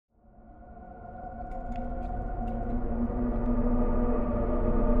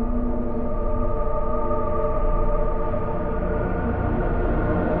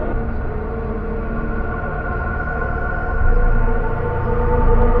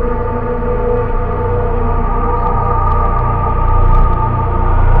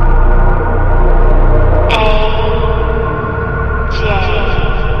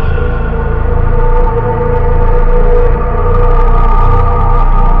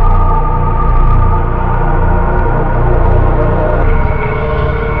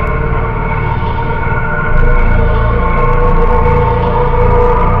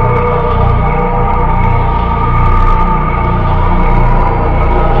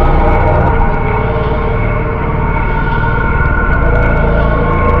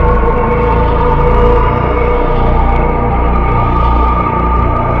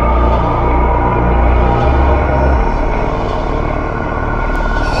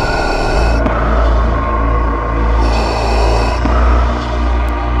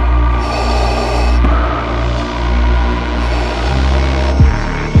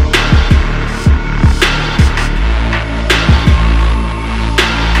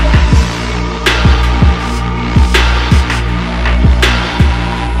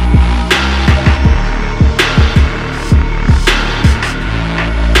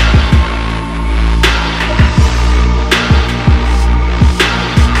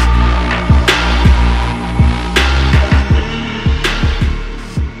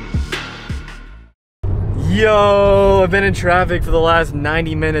Yo, I've been in traffic for the last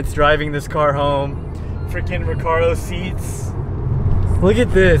 90 minutes driving this car home. Freaking Recaro seats. Look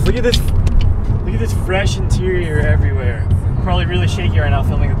at this. Look at this. Look at this fresh interior everywhere. I'm probably really shaky right now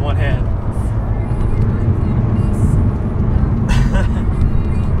filming with one hand.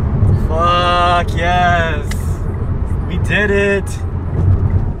 Fuck yes. We did it.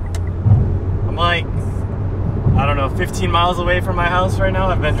 I'm like, I don't know, 15 miles away from my house right now.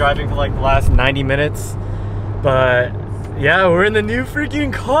 I've been driving for like the last 90 minutes. But yeah, we're in the new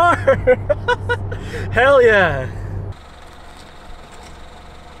freaking car. Hell yeah.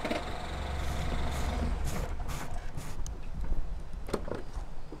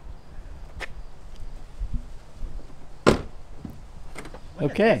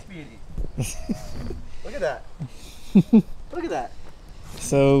 Okay. Look at that. Look at that.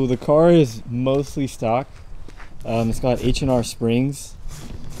 So the car is mostly stock. It's got H&R springs.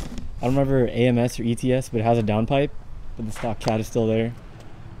 I don't remember AMS or ETS, but it has a downpipe. But the stock cat is still there.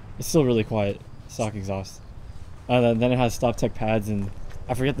 It's still really quiet. Stock exhaust. Then it has Stop Tech pads and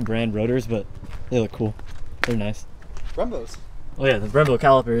I forget the brand rotors, but they look cool. They're nice. Brembos. Oh yeah, the Brembo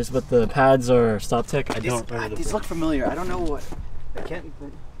calipers, but the pads are Stop Tech. These look familiar. I don't know what. I can't.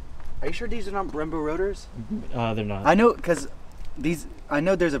 Are you sure these are not Brembo rotors? They're not. I know because these. I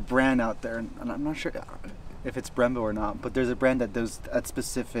know there's a brand out there, and I'm not sure if it's Brembo or not. But there's a brand that does that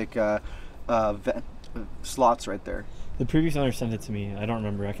specific slots right there. The previous owner sent it to me. I don't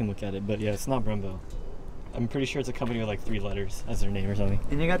remember. I can look at it, but yeah, it's not Brembo. I'm pretty sure it's a company with like 3 letters as their name or something.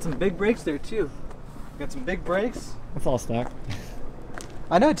 And you got some big brakes there too. You got some big brakes. It's all stock.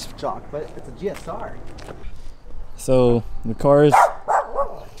 I know it's stock, but it's a GSR. So the car is.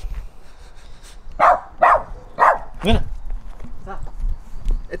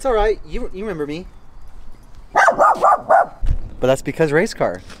 It's all right. You remember me. But that's because race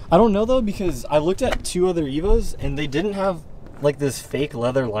car. I don't know though, because I looked at 2 other Evos and they didn't have like this fake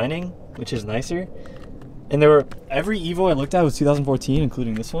leather lining, which is nicer. And every Evo I looked at was 2014,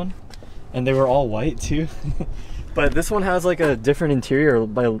 including this one, and they were all white too. But this one has like a different interior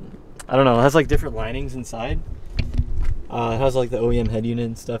by, I don't know, it has like different linings inside. It has like the OEM head unit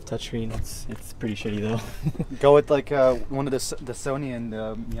and stuff, touchscreen. It's pretty shitty though. Go with like one of the Sony and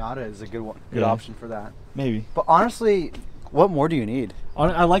Miata is a good one, good option for that. Maybe. But honestly, what more do you need?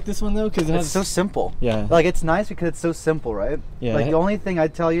 I like this one though because it's so simple. Yeah. Like it's nice because it's so simple, right? Yeah. Like the only thing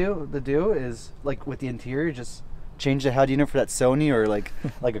I'd tell you to do is like with the interior, just change the head unit for that Sony or like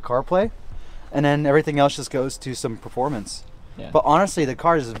like a CarPlay, and then everything else just goes to some performance. Yeah. But honestly, the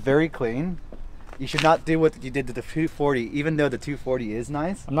car is very clean. You should not do what you did to the 240, even though the 240 is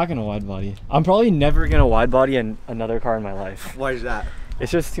nice. I'm not gonna wide body. I'm probably never gonna wide body another car in my life. Why is that?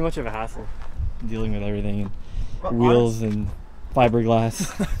 It's just too much of a hassle dealing with everything and wheels and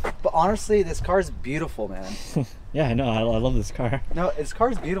fiberglass. But honestly, this car is beautiful, man. Yeah, I know. I love this car. No, this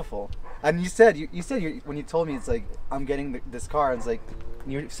car is beautiful. And you said when you told me it's like I'm getting this car, it's like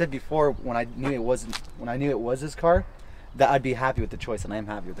you said before when I knew it was this car, that I'd be happy with the choice, and I am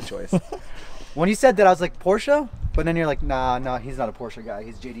happy with the choice. When you said that, I was like Porsche, but then you're like, nah, he's not a Porsche guy.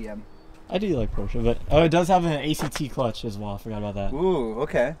 He's JDM. I do like Porsche, but it does have an ACT clutch as well. I forgot about that. Ooh,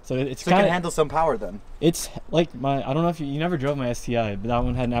 okay. So it can handle some power then. It's like I don't know if you never drove my STI, but that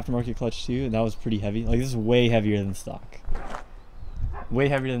one had an aftermarket clutch too, and that was pretty heavy. Like this is way heavier than stock. Way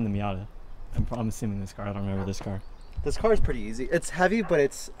heavier than the Miata. I'm assuming this car. I don't remember this car. This car is pretty easy. It's heavy, but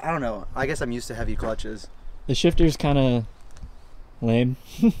it's, I don't know. I guess I'm used to heavy clutches. The shifter's kind of lame.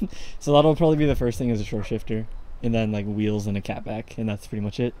 So that'll probably be the first thing, is a short shifter, and then like wheels and a catback, and that's pretty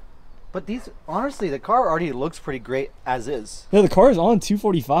much it. But these, honestly, the car already looks pretty great as is. Yeah, the car is on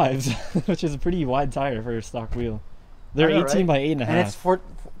 245s, which is a pretty wide tire for a stock wheel. They're 18 by 8.5. And it's for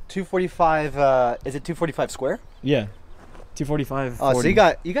 245. Is it 245 square? Yeah, 245. Oh, 40.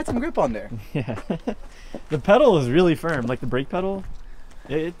 So you got some grip on there. Yeah. The pedal is really firm. Like the brake pedal,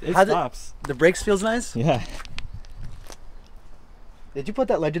 it stops. The brakes feels nice. Yeah. Did you put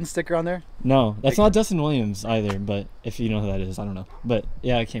that Legend sticker on there? No, that's not Dustin Williams either, but if you know who that is, I don't know. But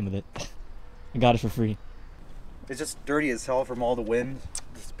yeah, I came with it. I got it for free. It's just dirty as hell from all the wind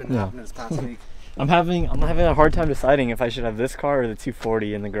that's been happening this past week. I'm having a hard time deciding if I should have this car or the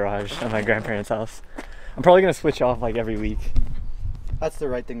 240 in the garage at my grandparents' house. I'm probably gonna switch off like every week. That's the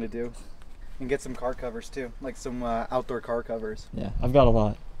right thing to do. And get some car covers too, like some outdoor car covers. Yeah, I've got a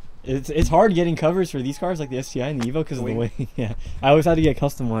lot. It's hard getting covers for these cars like the STI and the Evo because of the way. Yeah, I always had to get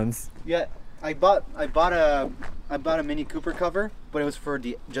custom ones. Yeah, I bought a Mini Cooper cover, but it was for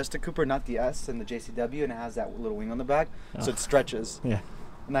just a Cooper, not the S and the JCW, and it has that little wing on the back, so it stretches. Yeah.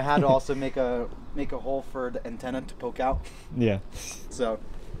 And I had to also make a hole for the antenna to poke out. Yeah. So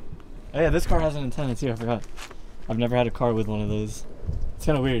Oh yeah, this car has an antenna too. I forgot. I've never had a car with one of those. It's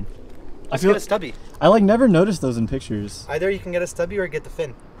kind of weird. I feel get a stubby. I like never noticed those in pictures. Either you can get a stubby or get the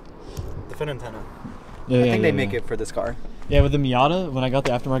fin antenna. Yeah, I think they make it for this car. Yeah, with the Miata, when I got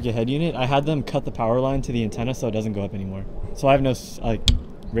the aftermarket head unit, I had them cut the power line to the antenna so it doesn't go up anymore. So I have no like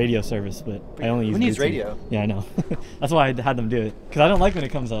radio service, but I only use. Who needs Bluetooth. Radio? Yeah, I know. That's why I had them do it, because I don't like when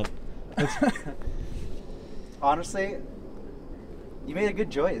it comes up. Honestly, you made a good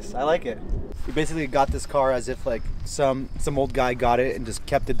choice. I like it. You basically got this car as if like some old guy got it and just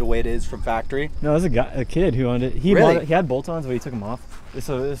kept it the way it is from factory. No, it was a kid who owned it. He really? bought it, he had bolt-ons, but he took them off,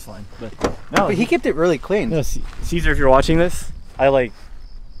 so it was fine. But no, but he kept it really clean. No, Caesar, if you're watching this, I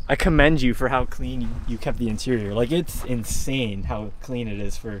commend you for how clean you kept the interior. Like, it's insane how clean it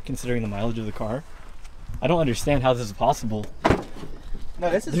is for considering the mileage of the car. I don't understand how this is possible. No,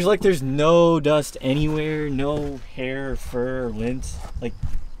 there's no dust anywhere, no hair, fur, or lint. Like,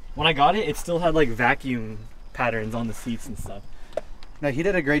 when I got it, it still had like vacuum patterns on the seats and stuff. No, he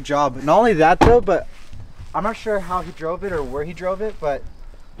did a great job. Not only that though, but I'm not sure how he drove it or where he drove it, but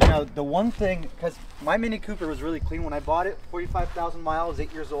you know, the one thing, because my Mini Cooper was really clean when I bought it, 45,000 miles,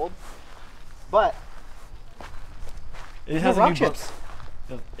 8 years old, but it has a new chips.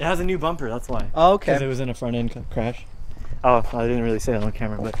 It has a new bumper, that's why. Oh, okay. Because it was in a front end crash. Oh, I didn't really say that on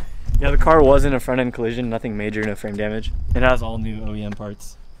camera, but yeah, the car was in a front end collision, nothing major, no frame damage. It has all new OEM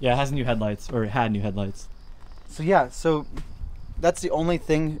parts. Yeah, it has new headlights, or it had new headlights. So yeah, so that's the only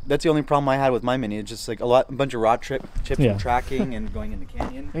problem I had with my Mini. It's just like a bunch of rot chips from tracking and going in the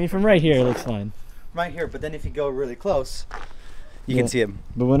canyon. I mean, from right here, it looks fine. Right here, but then if you go really close, you can see him.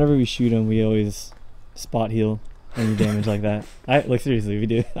 But whenever we shoot him, we always spot heal any damage like that. Like seriously, we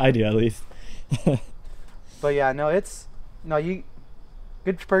do. I do at least. But yeah,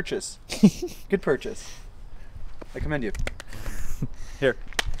 good purchase. Good purchase. I commend you. Here.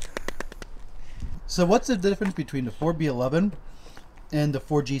 So what's the difference between the 4B11 and the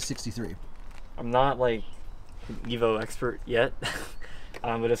 4G63? I'm not like an Evo expert yet,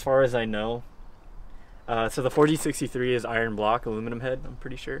 but as far as I know, so the 4G63 is iron block aluminum head, I'm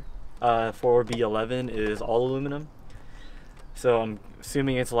pretty sure. 4B11 is all aluminum, so I'm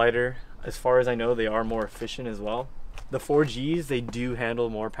assuming it's lighter. As far as I know, they are more efficient as well. The 4Gs, they do handle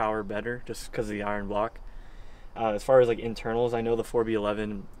more power better just because of the iron block. As far as like internals, I know the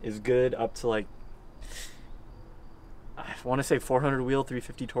 4B11 is good up to like, I want to say 400 wheel,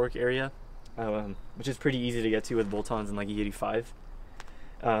 350 torque area, which is pretty easy to get to with bolt-ons and like E85.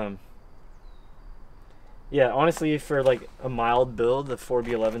 Yeah, honestly, for like a mild build, the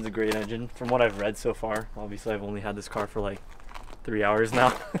 4B11 is a great engine from what I've read so far. Obviously, I've only had this car for like 3 hours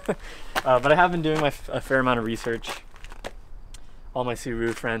now, but I have been doing a fair amount of research. All my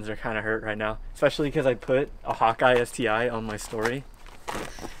Subaru friends are kind of hurt right now, especially because I put a Hawkeye STI on my story.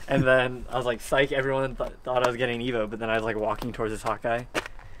 And then I was like, psych, everyone thought I was getting an Evo, but then I was like walking towards this Hawkeye.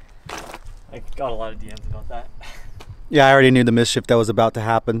 I got a lot of DMs about that. Yeah, I already knew the mischief that was about to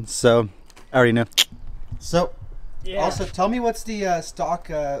happen, so I already knew. So, yeah. Also, tell me what's the stock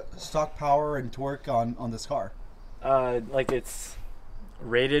power and torque on this car? Like it's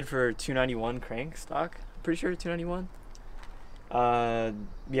rated for 291 crank stock. I'm pretty sure 291.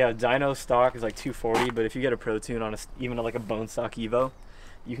 Yeah, dyno stock is like 240, but if you get a Pro Tune on even like a bone stock Evo,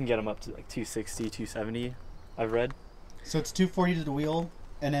 you can get them up to like 260, 270, I've read. So it's 240 to the wheel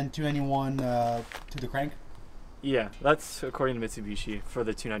and then 291 to the crank? Yeah, that's according to Mitsubishi for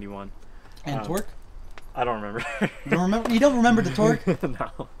the 291. And torque? I don't remember. You don't remember the torque?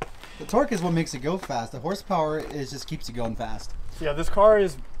 No. The torque is what makes it go fast. The horsepower just keeps it going fast. Yeah, this car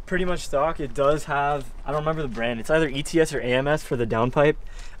is pretty much stock. It does have, I don't remember the brand. It's either ETS or AMS for the downpipe,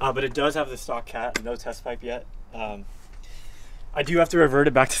 but it does have the stock cat, no test pipe yet. I do have to revert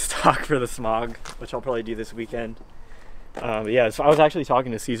it back to stock for the smog, which I'll probably do this weekend. But yeah, so I was actually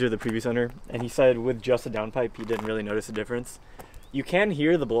talking to Caesar, the previous owner, and he said with just a downpipe, he didn't really notice a difference. You can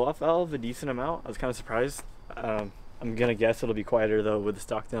hear the blow-off valve a decent amount. I was kind of surprised. I'm gonna guess it'll be quieter though with the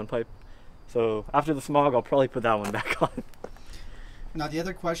stock downpipe. So after the smog, I'll probably put that one back on. Now the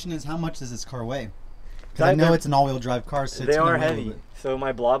other question is, how much does this car weigh? Because I know it's an all-wheel drive car, so they are heavy. So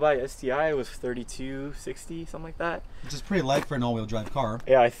my Blaubai STI was 3260, something like that. Which is pretty light for an all-wheel drive car.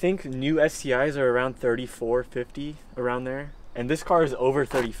 Yeah, I think new STIs are around 3450, around there, and this car is over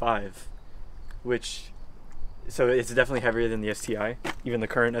 35, which, so it's definitely heavier than the STI, even the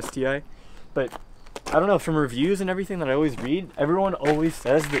current STI. But I don't know, from reviews and everything that I always read, everyone always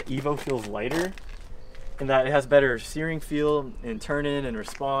says the Evo feels lighter, and that it has better steering feel and turn-in and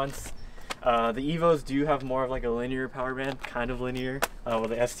response. The Evos do have more of like a linear power band, kind of linear, while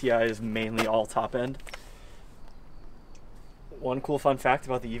the STI is mainly all top end. one cool fun fact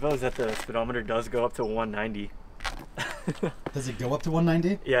about the Evo is that the speedometer does go up to 190. Does it go up to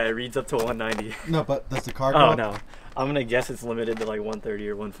 190? Yeah, it reads up to 190. No, but does the car go Oh up? no, I'm gonna guess it's limited to like 130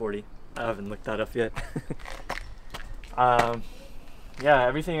 or 140. I haven't looked that up yet. Yeah,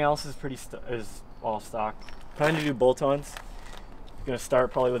 everything else is is all stock. Planning to do bolt-ons. Gonna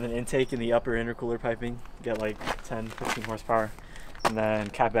start probably with an intake in the upper intercooler piping, get like 10-15 horsepower, and then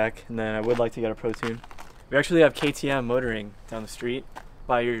catback, and then I would like to get a Pro Tune. We actually have KTM motoring down the street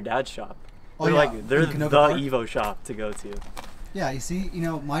by your dad's shop. Oh, They're yeah. like they're the Park? Evo shop to go to. Yeah, you see, you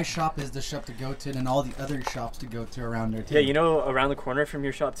know, my shop is the shop to go to, and all the other shops to go to around there too. Yeah, you know, around the corner from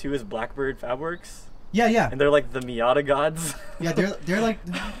your shop too is Blackbird Fabworks. Yeah, yeah. And they're like the Miata gods. Yeah, they're like,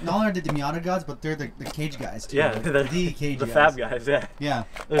 not only are they the Miata gods, but they're the cage guys too. Yeah, the cage the guys. Fab guys. Yeah. Yeah.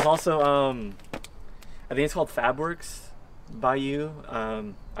 There's also I think it's called Fabworks by you.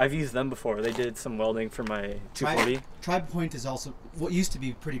 I've used them before. They did some welding for my 240. Tribe Point is also what used to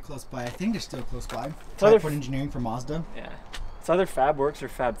be pretty close by. I think they're still close by. other Tribe Point Engineering for Mazda. Yeah. It's either Fabworks or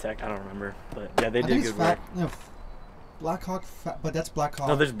Fabtech. I don't remember, but yeah, they I did think good it's work. No, Blackhawk, but that's Blackhawk.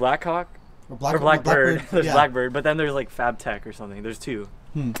 No, there's Blackhawk or or Blackbird. There's yeah. Blackbird, but then there's like Fabtech or something. There's two,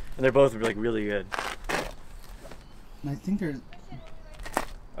 and they're both like really good. And I think there's.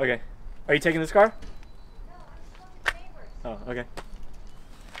 Okay, are you taking this car? Oh, okay.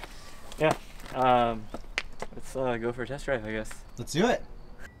 Yeah. Let's go for a test drive, I guess. Let's do it.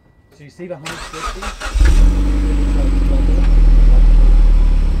 So you save 160?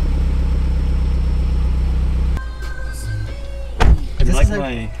 You like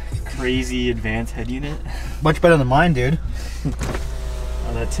my crazy advanced head unit? Much better than mine, dude.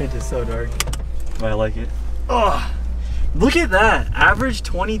 Oh, that tint is so dark, but I like it. Oh, look at that! Average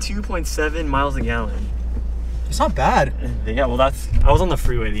 22.7 miles a gallon. It's not bad. Yeah, well I was on the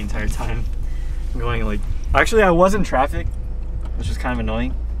freeway the entire time. Going like, actually I was in traffic, which is kind of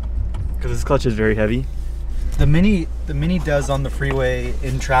annoying, because this clutch is very heavy. The Mini does on the freeway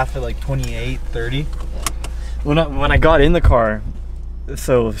in traffic like 28, 30. When I got in the car,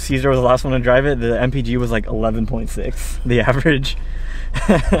 so Caesar was the last one to drive it, the MPG was like 11.6, the average.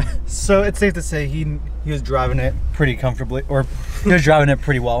 So it's safe to say he was driving it pretty comfortably, or he was driving it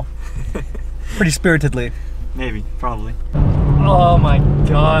pretty well. Pretty spiritedly. Maybe, probably. Oh my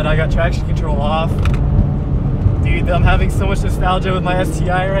god, I got traction control off. Dude, I'm having so much nostalgia with my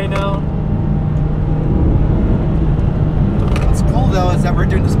STI right now. What's cool though is that we're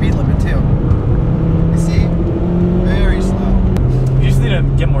doing the speed limit too. You see? Very slow. You just need to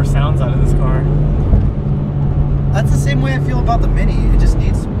get more sounds out of this car. That's the same way I feel about the Mini. It just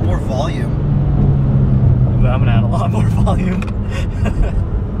needs more volume. But I'm gonna add a lot more volume.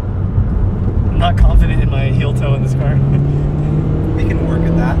 I'm not confident in my heel toe in this car. We can work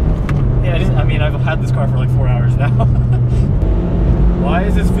at that. Yeah, I mean, I've had this car for like 4 hours now. Why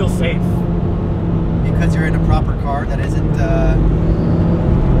does this feel safe? Because you're in a proper car that isn't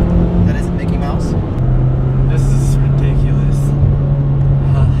Mickey Mouse. This is ridiculous.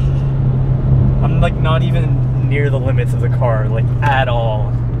 I'm like not even near the limits of the car, like at all.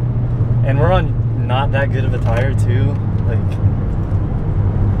 And we're on not that good of a tire too. Like,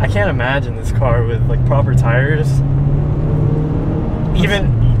 I can't imagine this car with like proper tires.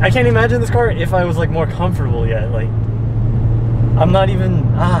 Even I can't imagine this car if I was like more comfortable yet. Like, I'm not even.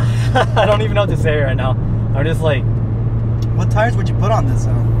 I don't even know what to say right now. I'm just like. What tires would you put on this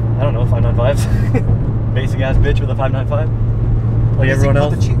though? I don't know, 595s. Basic ass bitch with a 595. Like everyone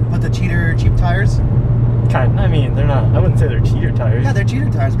else. Put the cheater cheap tires? I mean, they're not. I wouldn't say they're cheater tires. Yeah, they're cheater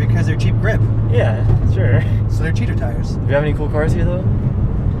tires because they're cheap grip. Yeah, sure. So they're cheater tires. Do you have any cool cars here though?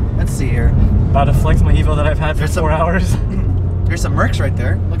 Let's see here. About to flex my Evo that I've had for 4 hours. There's some Mercs right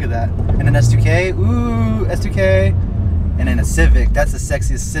there. Look at that. And an S2K. Ooh, S2K. And then a Civic. That's the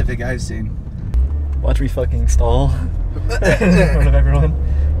sexiest Civic I've seen. Watch me fucking stall in front of everyone.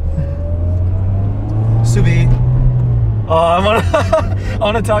 Subi. Oh, I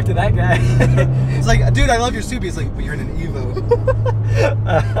wanna talk to that guy. It's like, dude, I love your Subi. It's like, but you're in an Evo.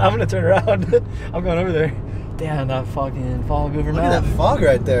 I'm gonna turn around. I'm going over there. Damn, that fucking fog over Look at that fog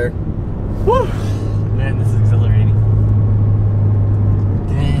right there. Woo! Man, this is exhilarating.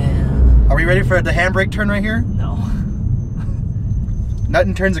 Damn. Are we ready for the handbrake turn right here? No.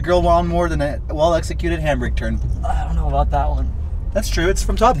 Nothing turns a girl on more than a well-executed handbrake turn. I don't know about that one. That's true. It's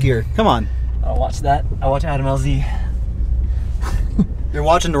from Top Gear. Come on. I'll watch that. I'll watch Adam LZ. You're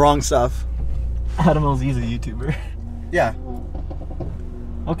watching the wrong stuff. Adam LZ is a YouTuber. Yeah.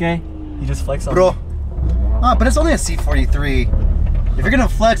 Okay. You just flex on Bro. me. But it's only a C43. If you're gonna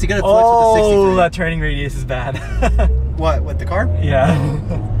flex, you gotta flex with the 63. Oh, that turning radius is bad. What, with the car? Yeah.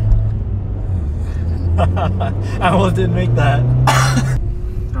 I almost didn't make that.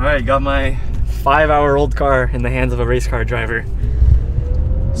 Alright, got my 5-hour-old car in the hands of a race car driver.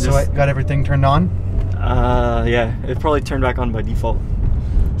 So I got everything turned on? Yeah, it probably turned back on by default.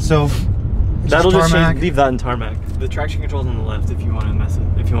 So that'll just tarmac? leave that in tarmac. The traction control's on the left if you want to mess it.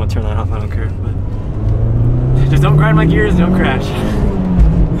 If you want to turn that off, I don't care. But just don't grind my gears, don't crash.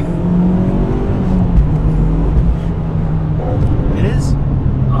 It is?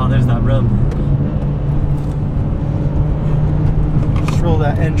 Oh, there's that rub. Just roll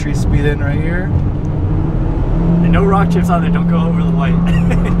that entry speed in right here. And no rock chips on there, don't go over the white.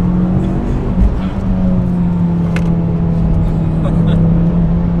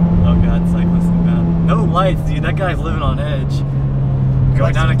 Oh god, cyclist inbound. No lights, dude, that guy's living on edge.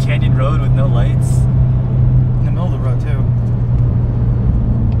 Going down a canyon road with no lights. In the middle of the road too.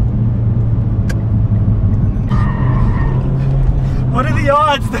 What are the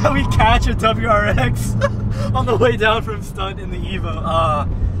odds that we catch a WRX on the way down from stunt in the Evo?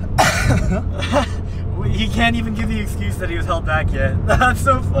 He can't even give the excuse that he was held back yet. That's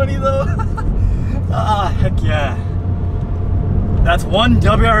so funny though. Heck yeah. That's one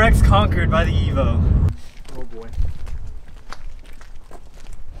WRX conquered by the Evo. Oh boy.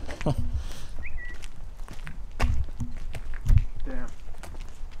 Damn.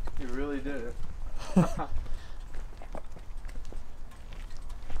 You really did it.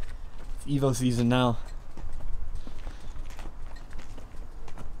 It's Evo season now.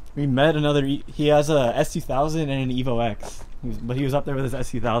 We met another, he has a S2000 and an Evo X, but he was up there with his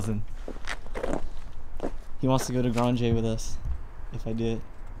S2000. He wants to go to Grande with us, if I did.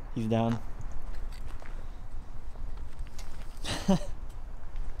 He's down.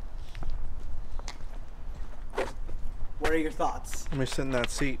 What are your thoughts? Let me sit in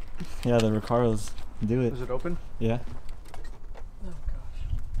that seat. Yeah, the Recaros do it. Is it open? Yeah.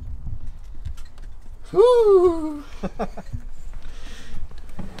 Oh Woo!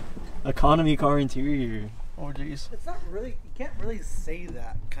 Economy car interior. Oh jeez. It's not really, you can't really say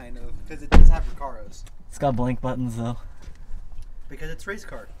that kind of, because it does have Recaros. It's got blank buttons though. Because it's race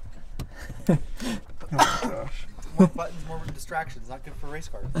car. Oh my gosh. More buttons, more distractions. Not good for race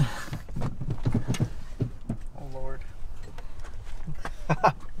cars. Oh lord.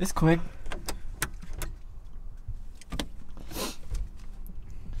 It's quick.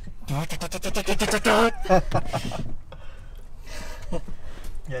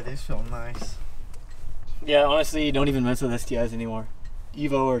 Yeah, these feel nice. Yeah, honestly, don't even mess with STIs anymore.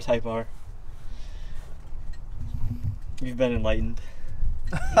 Evo or Type R. You've been enlightened.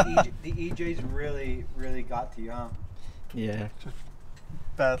 The EJs really, really got to you, huh? Yeah.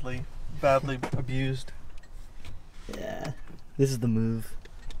 Badly abused. Yeah. This is the move.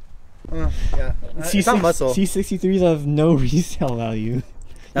 Yeah. It's not muscle. C63s have no resale value.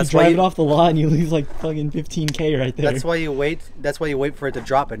 That's you why drive you- it off the lot and you lose like fucking 15K right there. That's why you wait. That's why you wait for it to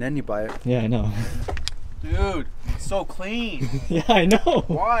drop and then you buy it. Yeah, I know. Dude, it's so clean. Yeah, I know.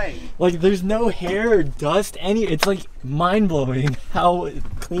 Why? Like, there's no hair or dust. It's like mind-blowing how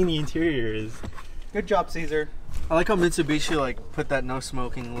clean the interior is. Good job, Caesar. I like how Mitsubishi like put that no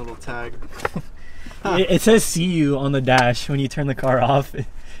smoking little tag. It says "see you" on the dash when you turn the car off. It's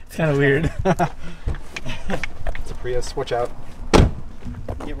kind of weird. It's a Prius. Watch out.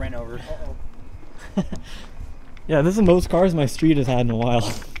 Get ran over. Uh-oh. Yeah, this is the most cars my street has had in a while.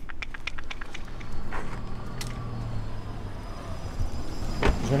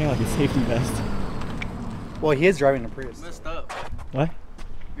 He's running like a safety vest. Well, he is driving a Prius. Messed up. What?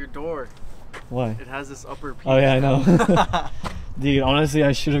 Your door. Why? It has this upper piece. Oh yeah, I know. Dude, honestly,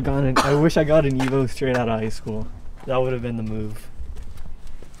 I should have gone in. I wish I got an Evo straight out of high school. That would have been the move.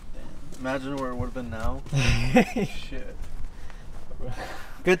 Imagine where it would have been now. Shit.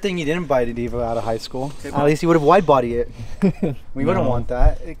 Good thing you didn't buy the Evo out of high school. Okay, At least you would have wide body it. We wouldn't No. want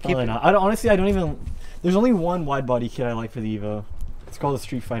that. Keep Probably it. not. Honestly, I don't even. There's only one wide body kit I like for the Evo. It's called a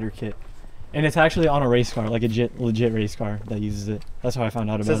Street Fighter kit, and it's actually on a race car, like a legit race car that uses it. That's how I found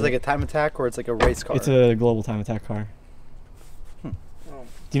out So about it's it. like a time attack or it's like a race car. It's a global time attack car. Oh.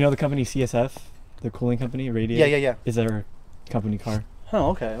 Do you know the company CSF, the cooling company, Radiator? Yeah. Is their company car,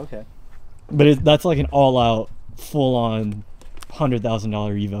 Oh, okay. but that's like an all-out, full-on, $100,000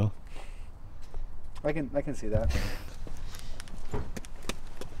 Evo. I can see that.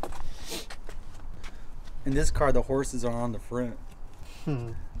 In this car, the horses are on the front.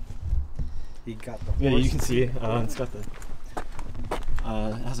 You got the horses. Yeah, you can see it. It's got the.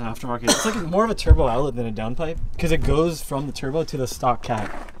 It has an aftermarket. It's like more of a turbo outlet than a downpipe because it goes from the turbo to the stock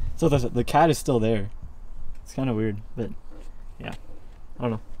cat. So the cat is still there. It's kind of weird, but yeah, I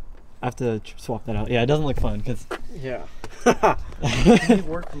don't know. I have to swap that out. Yeah, it doesn't look fun because Yeah. Can you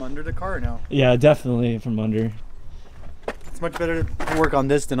work from under the car or no? Yeah, definitely from under. It's much better to work on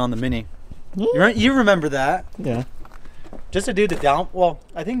this than on the Mini. You remember that? Yeah. Just to do the down. Well,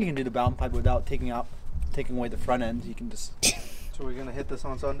 I think you can do the downpipe without taking away the front end. You can just. So we're gonna hit this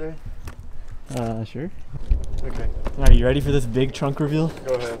on Sunday? Sure. Okay. Are you ready for this big trunk reveal?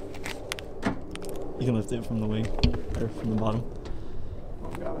 Go ahead. You can lift it from the wing or from the bottom. Oh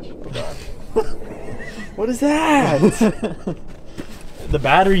gosh. Oh gosh. What is that? The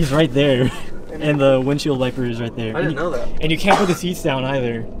battery's right there, and the windshield wiper is right there. I didn't know that. And you can't put the seats down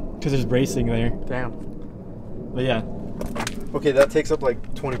either, because there's bracing there. Damn. But yeah. Okay, that takes up like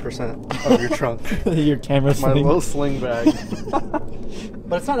 20% of your trunk. Your camera My sling. little sling bag.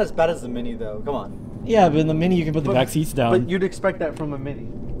 But it's not as bad as the Mini, though. Come on. Yeah, but in the Mini you can put the back seats down. But you'd expect that from a Mini.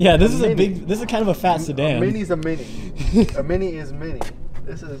 Yeah, this is Mini. a big. This is kind of a fat sedan. A Mini's a Mini. A Mini is Mini.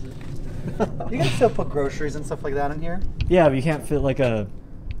 This is. You can still put groceries and stuff like that in here. Yeah, but you can't fit like a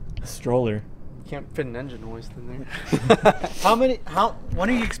stroller. Can't fit an engine noise in there. When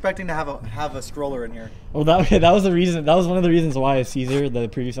are you expecting to have a stroller in here? Well, that was the reason. That was one of the reasons why Caesar, the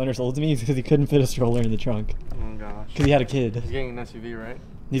previous owner, sold to me, is because he couldn't fit a stroller in the trunk. Oh gosh. Because he had a kid. He's getting an SUV, right?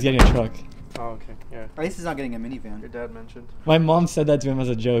 He's getting a truck. Oh, okay. Yeah. At least he's not getting a minivan. Your dad mentioned. My mom said that to him as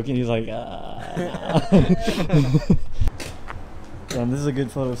a joke, and he's like, Damn, this is a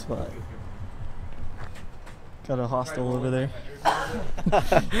good photo spot. Got a hostel over there.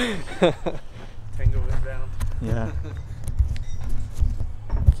 Tango inbound. Yeah.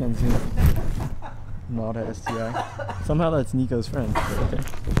 Can't zoom. Not a STI. Somehow that's Nico's friend. But okay.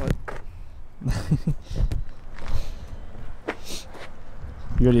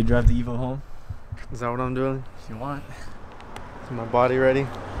 You ready to drive the Evo home? Is that what I'm doing? If you want. Is my body ready?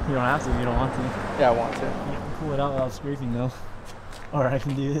 You don't have to if you don't want to. Yeah, I want to. You can pull it out without scraping though. Or I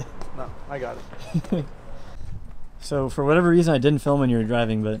can do it. No, I got it. So for whatever reason I didn't film when you were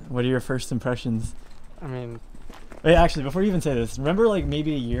driving, but what are your first impressions? I mean, Wait, actually, before you even say this, remember like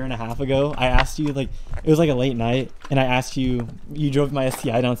maybe a year and a half ago, I asked you, like, it was like a late night, and I asked you, you drove my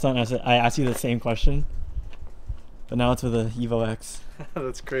STI down Sun, and I asked you the same question, but now it's with a Evo X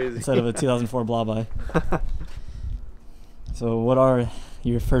that's crazy. instead of a 2004 Blaubai. So what are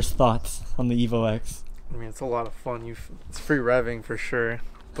your first thoughts on the Evo X? I mean, it's a lot of fun. It's free revving for sure,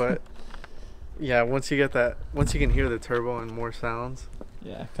 but yeah, once you can hear the turbo and more sounds,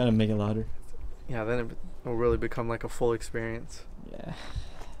 Yeah, kind of make it louder. yeah, then it will really become like a full experience. Yeah.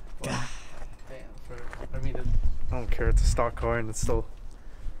 But, I mean, I don't care. It's a stock car and it still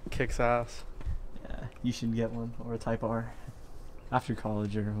kicks ass. Yeah, you should get one, or a Type R, after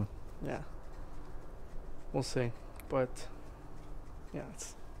college or... Yeah, we'll see, but yeah,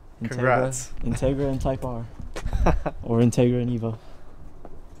 it's Integra, congrats. Integra and Type R. Or Integra and Evo.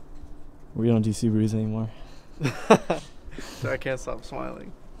 We don't do Subarus anymore. I can't stop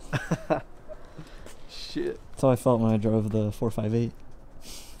smiling. Shit. That's how I felt when I drove the 458.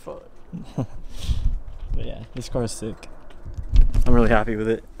 Fuck. But yeah, this car is sick. I'm really happy with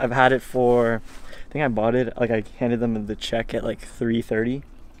it. I've had it for, I think I bought it, like I handed them the check at like 3:30.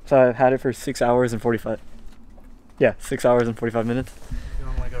 So I've had it for 6 hours and 45. Yeah, 6 hours and 45 minutes. You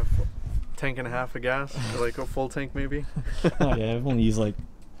know, like a tank and a half of gas, or like a full tank maybe. Oh yeah, I've only used like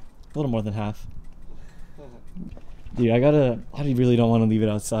a little more than half. Dude, I really don't want to leave it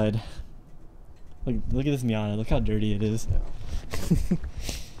outside. Look at this Miata. Look how dirty it is.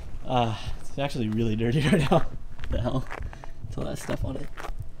 It's actually really dirty right now. What the hell? It's all that stuff on it.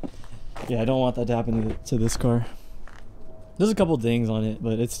 Yeah, I don't want that to happen to this car. There's a couple dings on it,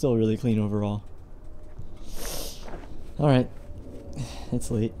 but it's still really clean overall. Alright. It's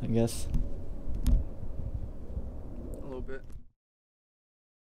late, I guess.